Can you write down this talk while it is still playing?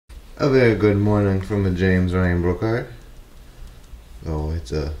A very good morning from the James Ryan Brookhart. Oh,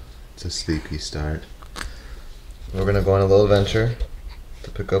 it's a sleepy start. We're gonna go on a little adventure to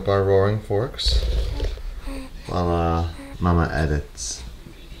pick up our roaring forks while Mama edits.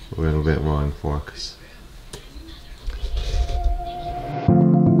 We're gonna get roaring forks.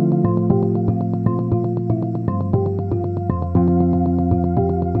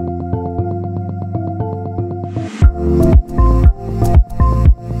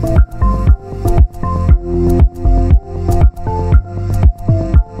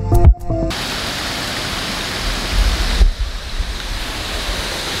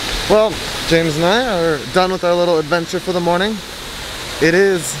 Well, James and I are done with our little adventure for the morning. It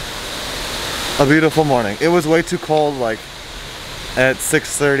is a beautiful morning. It was way too cold, like at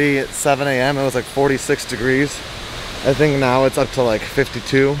 6:30, at 7 a.m. it was like 46 degrees. I think now it's up to like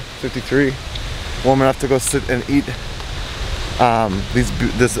 52, 53. Warm enough to go sit and eat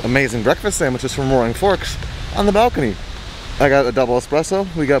this amazing breakfast sandwiches from Roaring Forks on the balcony. I got a double espresso.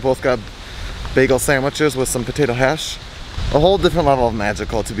 We both got bagel sandwiches with some potato hash. A whole different level of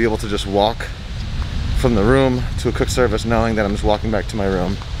magical to be able to just walk from the room to a quick service knowing that I'm just walking back to my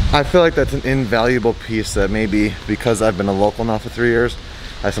room. I feel like that's an invaluable piece that maybe because I've been a local now for 3 years,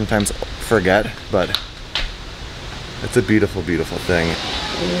 I sometimes forget, but it's a beautiful, beautiful thing.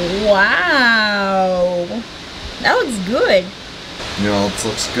 Wow, that looks good. You know what else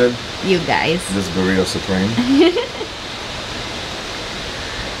looks good? You guys. This burrito supreme.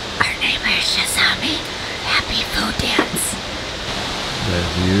 Our neighbors just saw me. Happy food dance.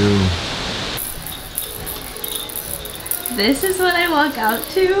 That's you. This is what I walk out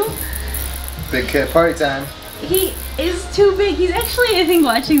to. Big kid party time. He is too big. He's actually, I think,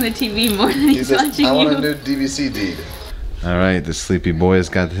 watching the TV more than he's watching I you. want a new DVC deed. All right, the sleepy boy has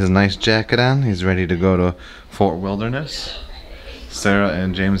got his nice jacket on. He's ready to go to Fort Wilderness. Sarah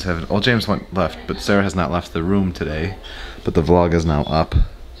and James have, well, James went left, but Sarah has not left the room today. But the vlog is now up.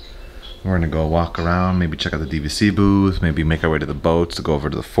 We're gonna go walk around, maybe check out the DVC booth, maybe make our way to the boats to go over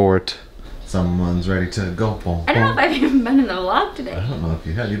to the fort. Someone's ready to go. Boom, I don't know if I've even been in the vlog today. I don't know if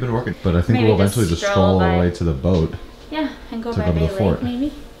you have. You've been working. But I think Maybe we'll eventually just stroll all the way to the boat. Yeah, and go to by go to the Bay fort. Lake,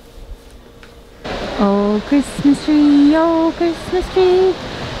 maybe. Oh, Christmas tree,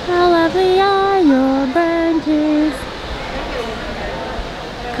 how lovely are your branches.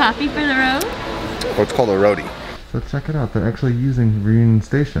 Coffee for the road? Or it's called a roadie. So check it out. They're actually using Reunion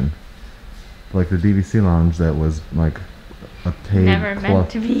Station. Like the DVC lounge that was like a paid Never club. meant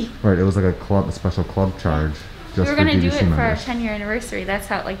to be. Right, it was like a special club charge just We were gonna for do DVC it for our members. 10-year anniversary. That's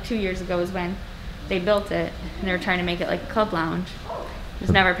how, like 2 years ago was when they built it, and they were trying to make it like a club lounge. It was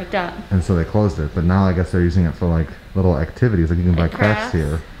never picked up. And so they closed it, but now I guess they're using it for like little activities. Like you can buy Like crafts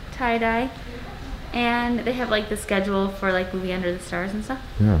here. Tie-dye. And they have like the schedule for like Movie Under the Stars and stuff.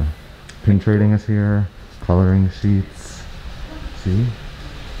 Yeah. Pin trading is here. Coloring sheets. See?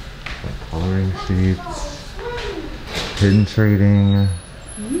 Like coloring sheets. Pin trading.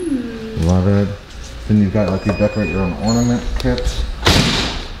 Love it. Then you've got like you decorate your own ornament kit.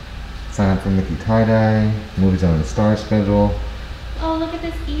 Sign up for Mickey tie-dye. Movies Under the Stars schedule. Oh, look at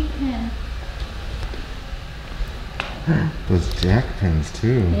this E-pin. Those jack pins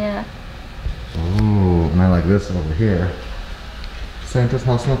too. Yeah. Oh, and I like this over here. Santa's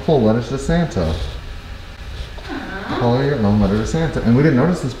house on the pole, letters to Santa. Color your own letter to Santa. And we didn't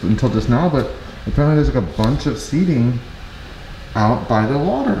notice this until just now, but apparently there's like a bunch of seating out by the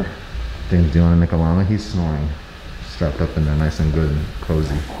water. James, do you want to make a llama? He's snoring. Strapped up in there nice and good and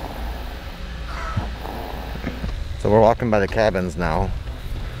cozy. So we're walking by the cabins now.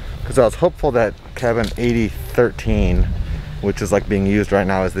 Because I was hopeful that cabin 8013, which is like being used right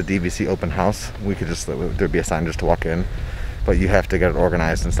now as the DVC open house, we could just, there'd be a sign just to walk in. But you have to get it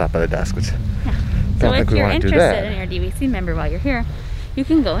organized and stop by the desk, which So if you're interested in your DVC member while you're here, you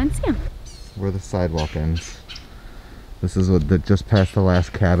can go and see them. Where the sidewalk ends. This is what just past the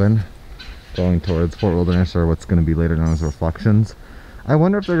last cabin, going towards Fort Wilderness, or what's going to be later known as Reflections. I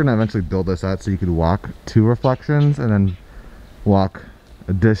wonder if they're going to eventually build this out so you could walk to Reflections and then walk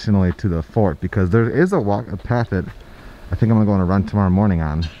additionally to the fort, because there is a path that I think I'm going to go on a run tomorrow morning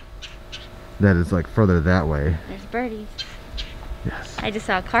on that is like further that way. There's birdies. Yes. I just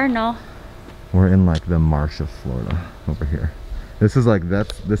saw a cardinal. We're in like the marsh of Florida over here. This is like,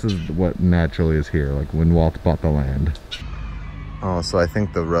 this is what naturally is here, like when Walt bought the land. Oh, so I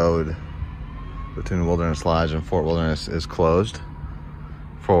think the road between Wilderness Lodge and Fort Wilderness is closed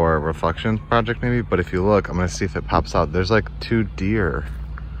for Reflections project maybe, but if you look, I'm gonna see if it pops out. There's like 2 deer.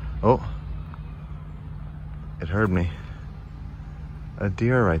 Oh, it heard me. A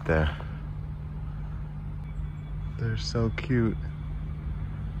deer right there. They're so cute.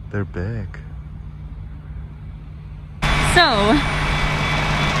 They're big. So,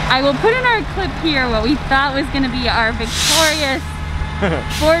 I will put in our clip here what we thought was going to be our victorious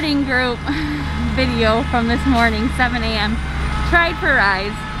boarding group video from this morning, 7 a.m. Tried for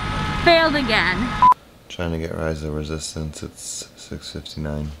rise, failed again. Trying to get rise of resistance, it's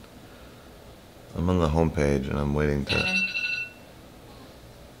 6:59. I'm on the home page and I'm waiting to...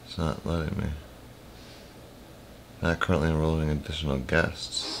 It's not letting me. Not currently enrolling additional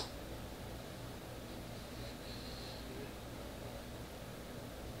guests.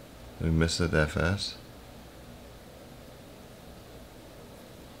 Did we miss it that fast?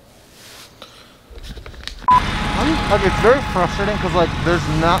 Like, it's very frustrating because like there's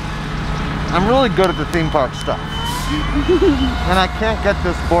not... I'm really good at the theme park stuff. And I can't get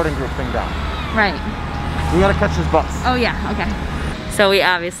this boarding group thing down. Right. We gotta catch this bus. Oh yeah, okay. So we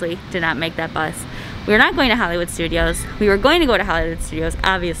obviously did not make that bus. We were not going to Hollywood Studios. We were going to go to Hollywood Studios,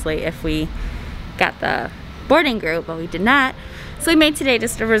 obviously, if we got the boarding group, but we did not. So we made today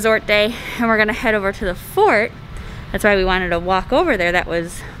just a resort day, and we're gonna head over to the fort. That's why we wanted to walk over there. That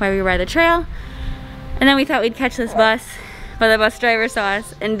was why we were by the trail. And then we thought we'd catch this bus, but the bus driver saw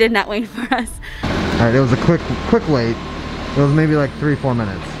us and did not wait for us. All right, it was a quick wait. It was maybe like 3-4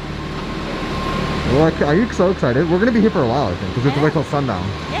 minutes. Are you so excited? We're gonna be here for a while, I think, because we have to wait till sundown.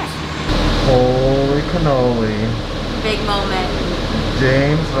 Yeah. Holy cannoli. Big moment.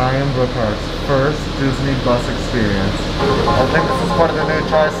 James Ryan Brookhart's first Disney bus experience. I think this is part of the new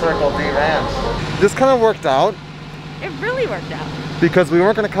Tri-Circle D Ranch. This kind of worked out. It really worked out. Because we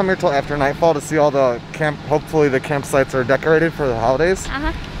weren't gonna come here till after nightfall to see all the hopefully the campsites are decorated for the holidays.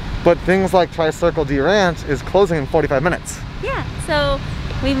 Uh-huh. But things like Tri-Circle D Ranch is closing in 45 minutes. Yeah, so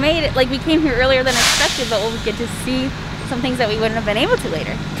we made it, like we came here earlier than expected, but we'll get to see some things that we wouldn't have been able to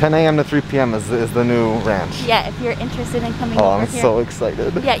later. 10 a.m. to 3 p.m. is the new ranch. Yeah, if you're interested in coming over here. I'm so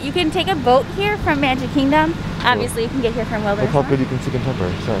excited. Yeah, you can take a boat here from Magic Kingdom. Obviously, you can get here from Wilderness. Look how good you can see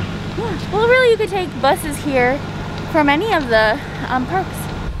Contemporary, sorry. Yeah, well really you could take buses here from any of the parks.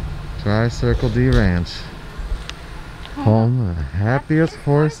 Tri-Circle D Ranch. Home of the happiest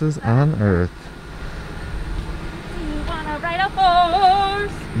horses on earth. You wanna ride a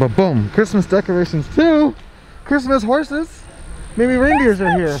horse? But boom, Christmas decorations too. Christmas horses. Maybe reindeers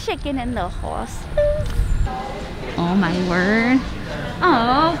are here. Chicken and the horse. Oh my word.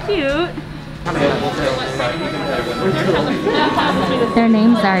 Oh, cute. Their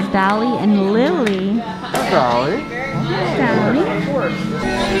names are Dolly and Lily. Dolly. Dolly.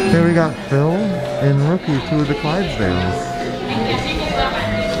 Here we got Phil and Rookie, two of the Clydesdales.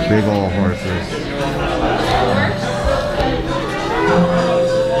 Big old horses.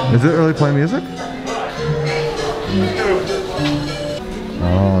 Is it really playing music?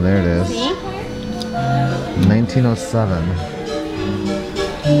 Oh, there it is. See? 1907.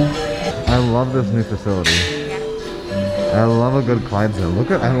 I love this new facility. I love a good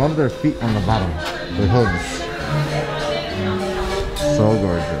Clydesdale. I love their feet on the bottom. Their hooves. So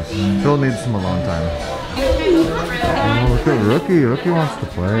gorgeous. Phil needs some alone time. Oh, look at Rookie. Rookie wants to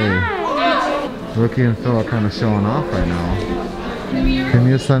play. Rookie and Phil are kind of showing off right now. Can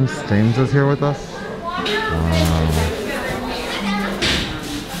you sense James is here with us? Wow.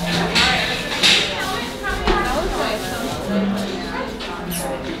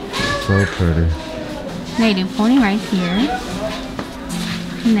 So pretty. They do pony rides here.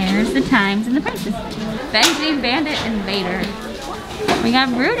 And there's the times and the prices. Benji, Bandit, and Vader. We got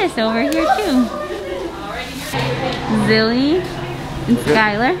Brutus over here too. Zilly and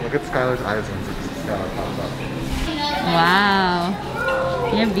Skylar. Look at Skylar's eyes when Skylar pops up. Wow.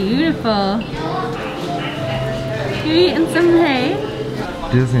 You're beautiful. You eating some hay?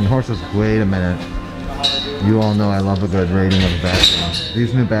 Disney and horses, wait a minute. You all know I love a good rating of the bathrooms.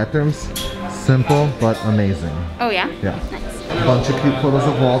 These new bathrooms, simple but amazing. Oh yeah? Yeah. Nice. A bunch of cute photos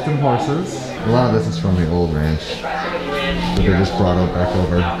of Walton horses. A lot of this is from the old ranch that they just brought out back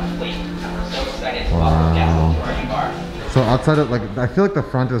over. Wow. So outside of, like, I feel like the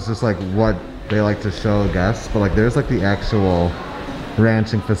front is just like what they like to show guests, but like there's like the actual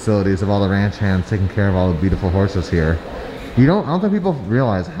ranching facilities of all the ranch hands taking care of all the beautiful horses here. I don't think people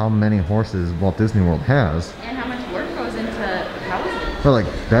realize how many horses Walt Disney World has. And how much work goes into housing. But like,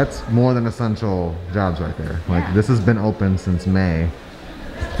 that's more than essential jobs right there. Like, this has been open since May,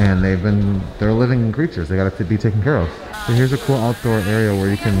 and they're living creatures. They gotta be taken care of. So here's a cool outdoor area where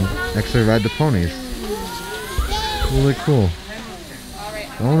you can actually ride the ponies. Really cool.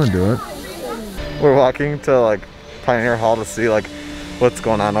 I wanna do it. We're walking to like Pioneer Hall to see like what's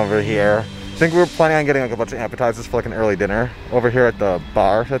going on over here. I think we were planning on getting like a bunch of appetizers for like an early dinner over here at the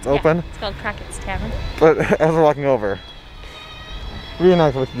bar that's open. It's called Crockett's Tavern. But as we're walking over,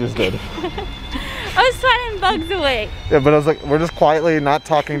 reenact what you just did. I was swatting bugs away. Yeah, but I was like, we're just quietly not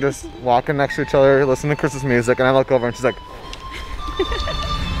talking, just walking next to each other, listening to Chris's music, and I look over and she's like,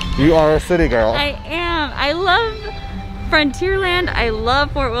 you are a city girl. I am. I love Frontierland. I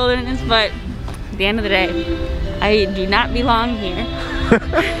love Fort Wilderness, but at the end of the day, I do not belong here.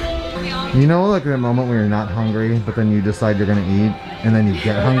 You know, like that moment when you're not hungry, but then you decide you're gonna eat, and then you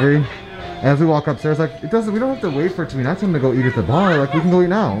get hungry? As we walk upstairs, like, we don't have to wait for it to be nighttime to go eat at the bar. Like, we can go eat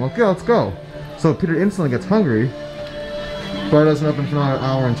now. Like, yeah, let's go. So Peter instantly gets hungry. Bar doesn't open for another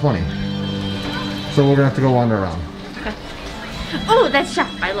hour and 20. So we're gonna have to go wander around. Okay. Oh, that's shop.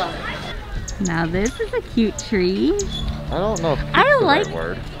 I love it. Now this is a cute tree. I don't know if I like the right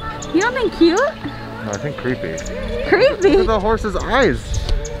word. You don't think cute? No, I think creepy. Creepy? Look at the horse's eyes.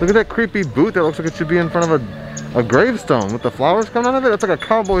 Look at that creepy boot that looks like it should be in front of a gravestone with the flowers coming out of it. That's like a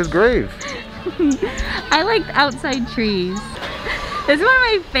cowboy's grave. I like outside trees. This is one of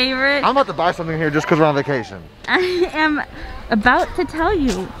my favorite. I'm about to buy something here just because we're on vacation. I am about to tell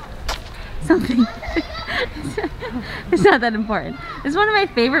you something. It's not that important. It's one of my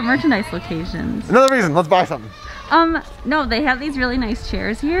favorite merchandise locations. Another reason, let's buy something. No, they have these really nice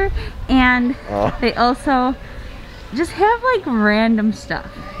chairs here, and they also just have like random stuff.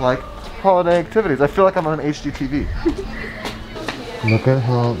 Like holiday activities. I feel like I'm on an HGTV. Look at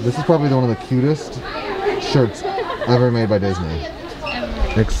how, this is probably one of the cutest shirts ever made by Disney.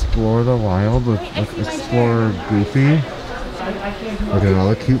 Explore the wild with Explorer Goofy. Look at all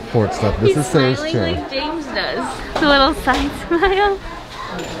the cute fort stuff. This is Sarah's chair. Like James does. The little side smile.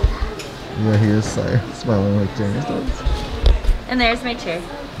 Yeah, he is smiling like James does. And there's my chair.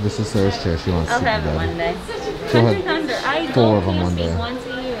 This is Sarah's chair. She wants to I'll sit in have it bed. one day. She'll have 4 of them one day. Once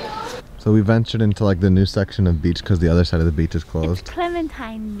a year. So we ventured into like the new section of beach because the other side of the beach is closed. It's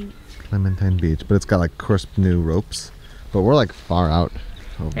Clementine Beach. Clementine Beach, but it's got like crisp new ropes. But we're like far out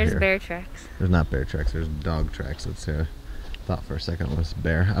over There's here. bear tracks. There's not bear tracks, there's dog tracks. That Sarah thought for a second was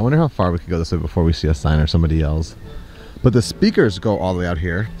bear. I wonder how far we could go this way before we see a sign or somebody yells. But the speakers go all the way out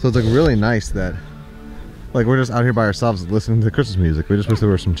here. So it's like really nice that like we're just out here by ourselves listening to Christmas music. We just wish there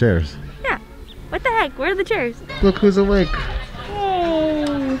were some chairs. Yeah. What the heck? Where are the chairs? Look who's awake.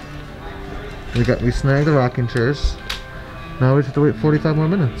 Yay. We snagged the rocking chairs. Now we just have to wait 45 more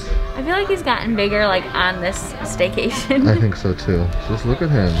minutes. I feel like he's gotten bigger like on this staycation. I think so too. Just look at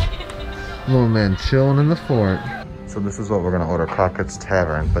him. Little man chilling in the fort. So this is what we're gonna order, Crockett's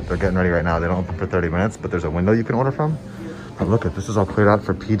Tavern, but they're getting ready right now. They don't open for 30 minutes, but there's a window you can order from. But look at this is all cleared out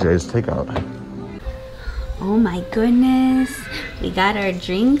for PJ's takeout. Oh my goodness. We got our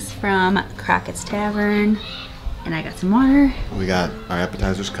drinks from Crockett's Tavern. And I got some water. We got our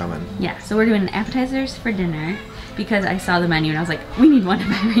appetizers coming. Yeah, so we're doing appetizers for dinner because I saw the menu and I was like, we need one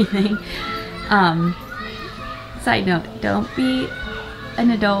of everything. Side note, don't be an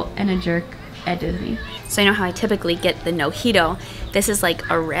adult and a jerk at Disney. So you know how I typically get the Nojito? This is like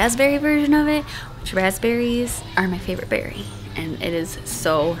a raspberry version of it, which raspberries are my favorite berry. And it is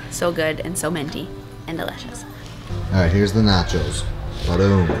so, so good and so minty and delicious. All right, here's the nachos.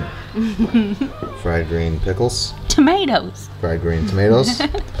 Ba-doom. Fried green pickles. Tomatoes. Fried green tomatoes.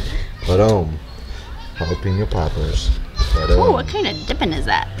 Ba-doom. Jalapeno poppers. Ba-doom. Oh, what kind of dipping is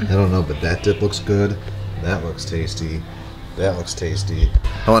that? I don't know, but that dip looks good. That looks tasty. That looks tasty.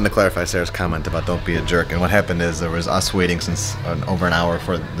 I wanted to clarify Sarah's comment about don't be a jerk. And what happened is there was us waiting since over an hour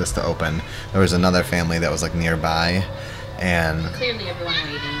for this to open. There was another family that was like nearby, and Clearly everyone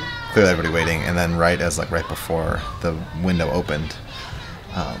waiting. clearly everybody waiting. And then right before the window opened,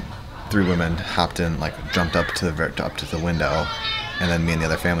 3 women hopped in, like jumped up to the window, and then me and the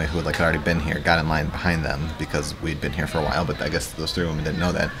other family who had already been here got in line behind them because we'd been here for a while. But I guess those 3 women didn't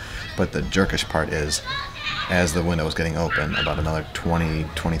know that. But the jerkish part is, as the window was getting open, about another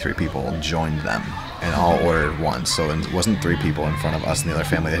 23 people joined them and all ordered once. So it wasn't 3 people in front of us and the other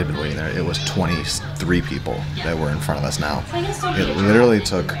family that had been waiting there. It was 23 people that were in front of us now. It literally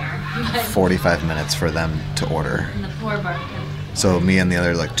took 45 minutes for them to order. And the poor barker. So me and the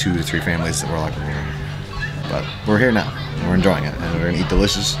other 2 to 3 families were like, but we're here now and we're enjoying it and we're gonna eat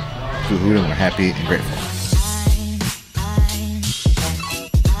delicious food and we're happy and grateful.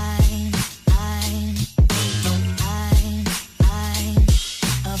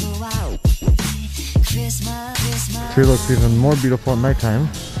 The tree looks even more beautiful at nighttime.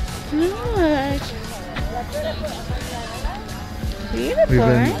 Look. Beautiful. We've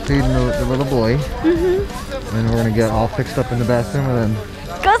been feeding the little boy. And we're gonna get all fixed up in the bathroom and then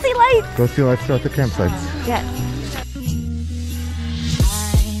Go see lights. go see lights throughout the campsites. Yes.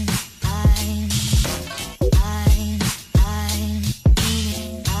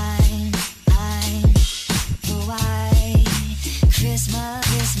 Christmas.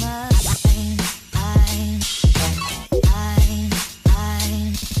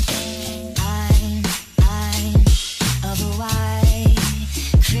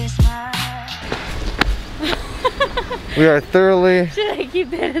 We are thoroughly... Should I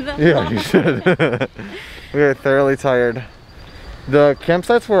keep that in the Yeah, you should. We are thoroughly tired. The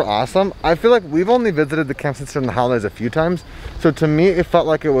campsites were awesome. I feel like we've only visited the campsites during the holidays a few times. So to me, it felt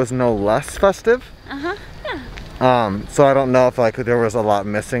like it was no less festive. Uh-huh, yeah. So I don't know if like there was a lot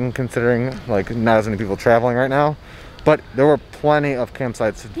missing considering like not as many people traveling right now. But there were plenty of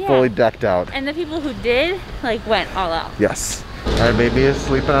campsites fully decked out. And the people who did, like, went all out. Yes. Our baby is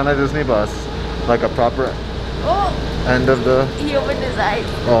sleeping on a Disney bus. Like a proper end of the... He opened his eyes.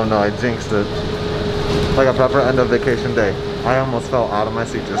 Oh no, I jinxed it. Like a proper end of vacation day. I almost fell out of my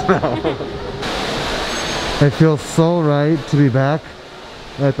seat just now. It feels so right to be back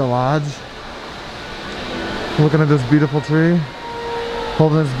at the lodge. Looking at this beautiful tree.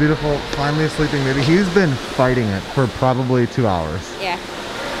 Holding this beautiful, finally sleeping baby. He's been fighting it for probably 2 hours. Yeah.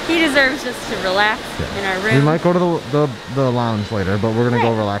 He deserves just to relax in our room. We might go to the lounge later, but we're gonna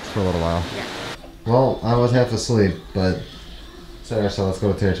go relax for a little while. Yeah. Well, I was half asleep, but Sarah said let's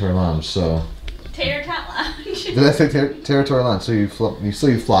go to Territory Lounge, so... Tater Tot Lounge. Did I say Territory Lounge? So you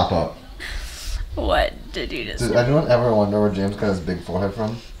flop up. What did you just say? Did anyone ever wonder where James got his big forehead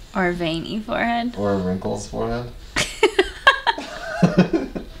from? Or a veiny forehead. Or a wrinkles forehead?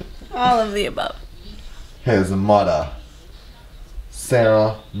 All of the above. His mother,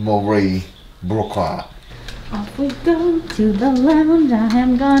 Sarah Marie Brooker. Off we go to the lounge. I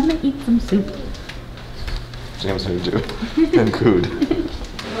am gonna eat some soup. James heard you. And cooed.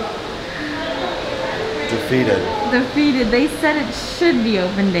 Defeated. They said it should be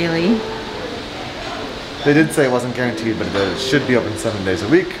open daily. They did say it wasn't guaranteed, but it should be open 7 days a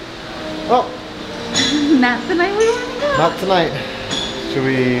week. Well, Not the night we want to go. not tonight. Should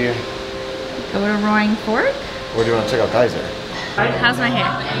we... Go to Roaring Fork? Or do you want to check out Geyser? How's my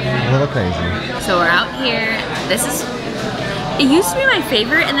hair? A little crazy. So we're out here. This is... It used to be my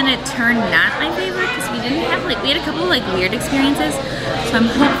favorite, and then it turned not my favorite because we didn't have we had a couple like weird experiences. So I'm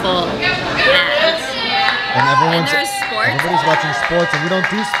hopeful that... And there's sports. Everybody's watching sports, and we don't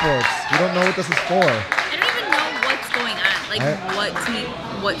do sports. We don't know what this is for. I don't even know what's going on. Like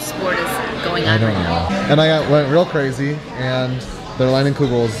what sport is going on I don't right know. now. And I went real crazy, and their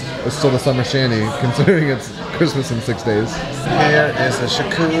Leinenkugels is still the summer shanty, considering it's Christmas in 6 days. Here is a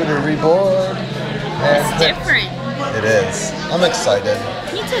charcuterie board. It's different. It is. I'm excited.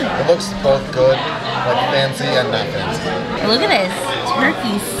 Me too. It looks both good, like fancy and not fancy. Look at this.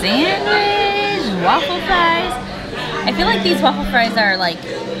 Turkey sandwich, waffle fries. I feel like these waffle fries are like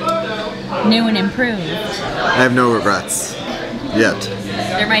new and improved. I have no regrets. Yet.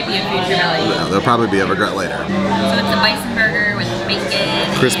 There might be a future Melody. Yeah, there'll probably be a regret later. So it's a bison burger with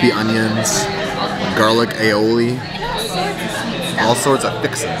bacon. Crispy onions, garlic aioli, And all sorts of sweet stuff. all sorts of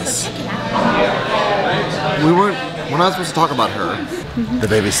fixins. Check it out. We're not supposed to talk about her. The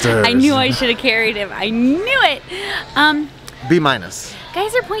baby stirs. I knew I should have carried him. I knew it. B minus.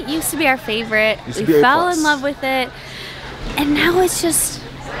 Geyser Point used to be our favorite. Used to We be A+. fell in love with it. And now it's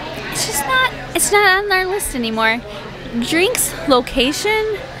not on our list anymore. Drinks,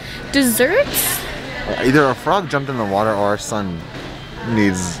 location, desserts. Either a frog jumped in the water or our son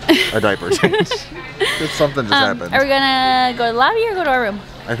needs a diaper change. Something just happened. Are we gonna go to the lobby or go to our room?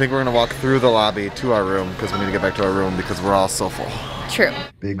 I think we're gonna walk through the lobby to our room because we need to get back to our room because we're all so full. True.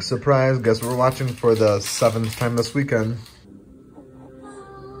 Big surprise. Guess we're watching for the 7th time this weekend.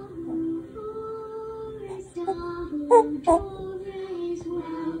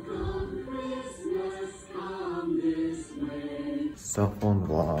 Cell phone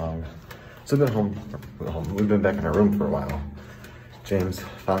vlog. So we've been home. We've been back in our room for a while. James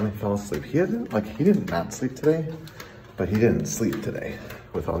finally fell asleep. He didn't not sleep today, but he didn't sleep today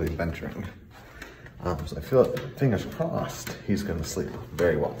with all the adventuring. So I feel like, fingers crossed, he's gonna sleep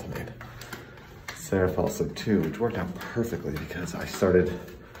very well tonight. Sarah fell asleep too, which worked out perfectly because I started,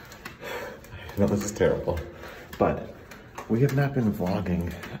 I know this is terrible, but we have not been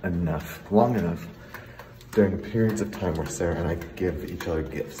vlogging long enough during periods of time where Sarah and I give each other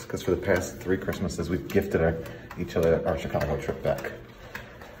gifts. Because for the past 3 Christmases, we've gifted each other our Chicago trip back.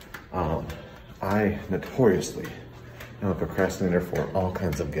 I notoriously am a procrastinator for all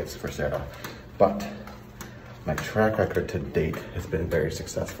kinds of gifts for Sarah, but my track record to date has been very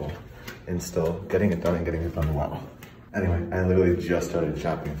successful in still getting it done and getting it done well. Anyway, I literally just started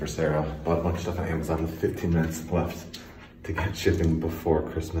shopping for Sarah, bought a bunch of stuff on Amazon with 15 minutes left to get shipping before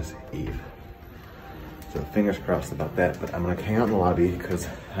Christmas Eve. So fingers crossed about that, but I'm gonna hang out in the lobby because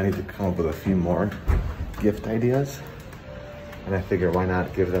I need to come up with a few more gift ideas. And I figure why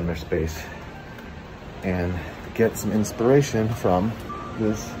not give them their space and get some inspiration from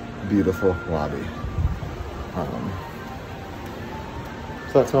this beautiful lobby.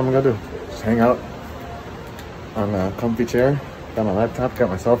 So that's what I'm gonna do. Just hang out, on a comfy chair. Got my laptop, got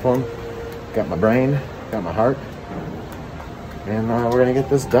my cell phone, got my brain, got my heart. And we're gonna get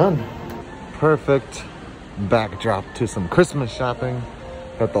this done. Perfect backdrop to some Christmas shopping.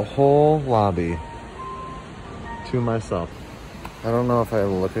 Got the whole lobby to myself. I don't know if I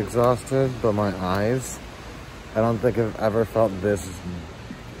look exhausted, but my eyes, I don't think I've ever felt this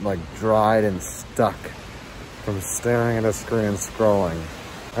like dried and stuck from staring at a screen and scrolling.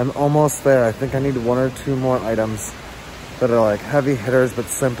 I'm almost there. I think I need 1 or 2 more items that are like heavy hitters but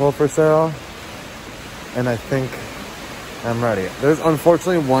simple for Sarah. And I think I'm ready. There's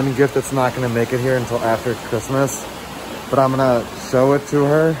unfortunately one gift that's not gonna make it here until after Christmas, but I'm gonna show it to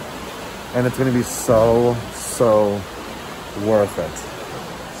her and it's gonna be so worth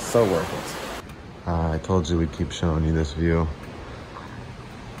it. So worth it. I told you we'd keep showing you this view,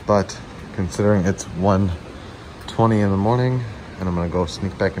 but considering it's 1:20 in the morning and I'm gonna go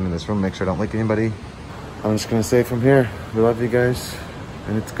sneak back into this room, make sure I don't wake anybody, I'm just gonna say from here, we love you guys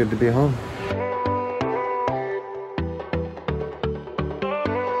and it's good to be home.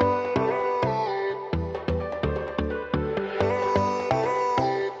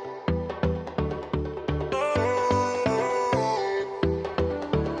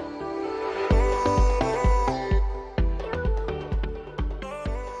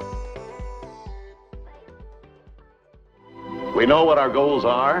 We know what our goals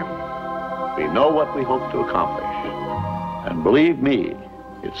are. We know what we hope to accomplish. And believe me,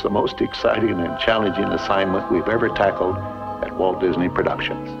 it's the most exciting and challenging assignment we've ever tackled at Walt Disney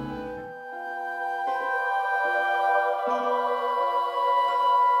Productions.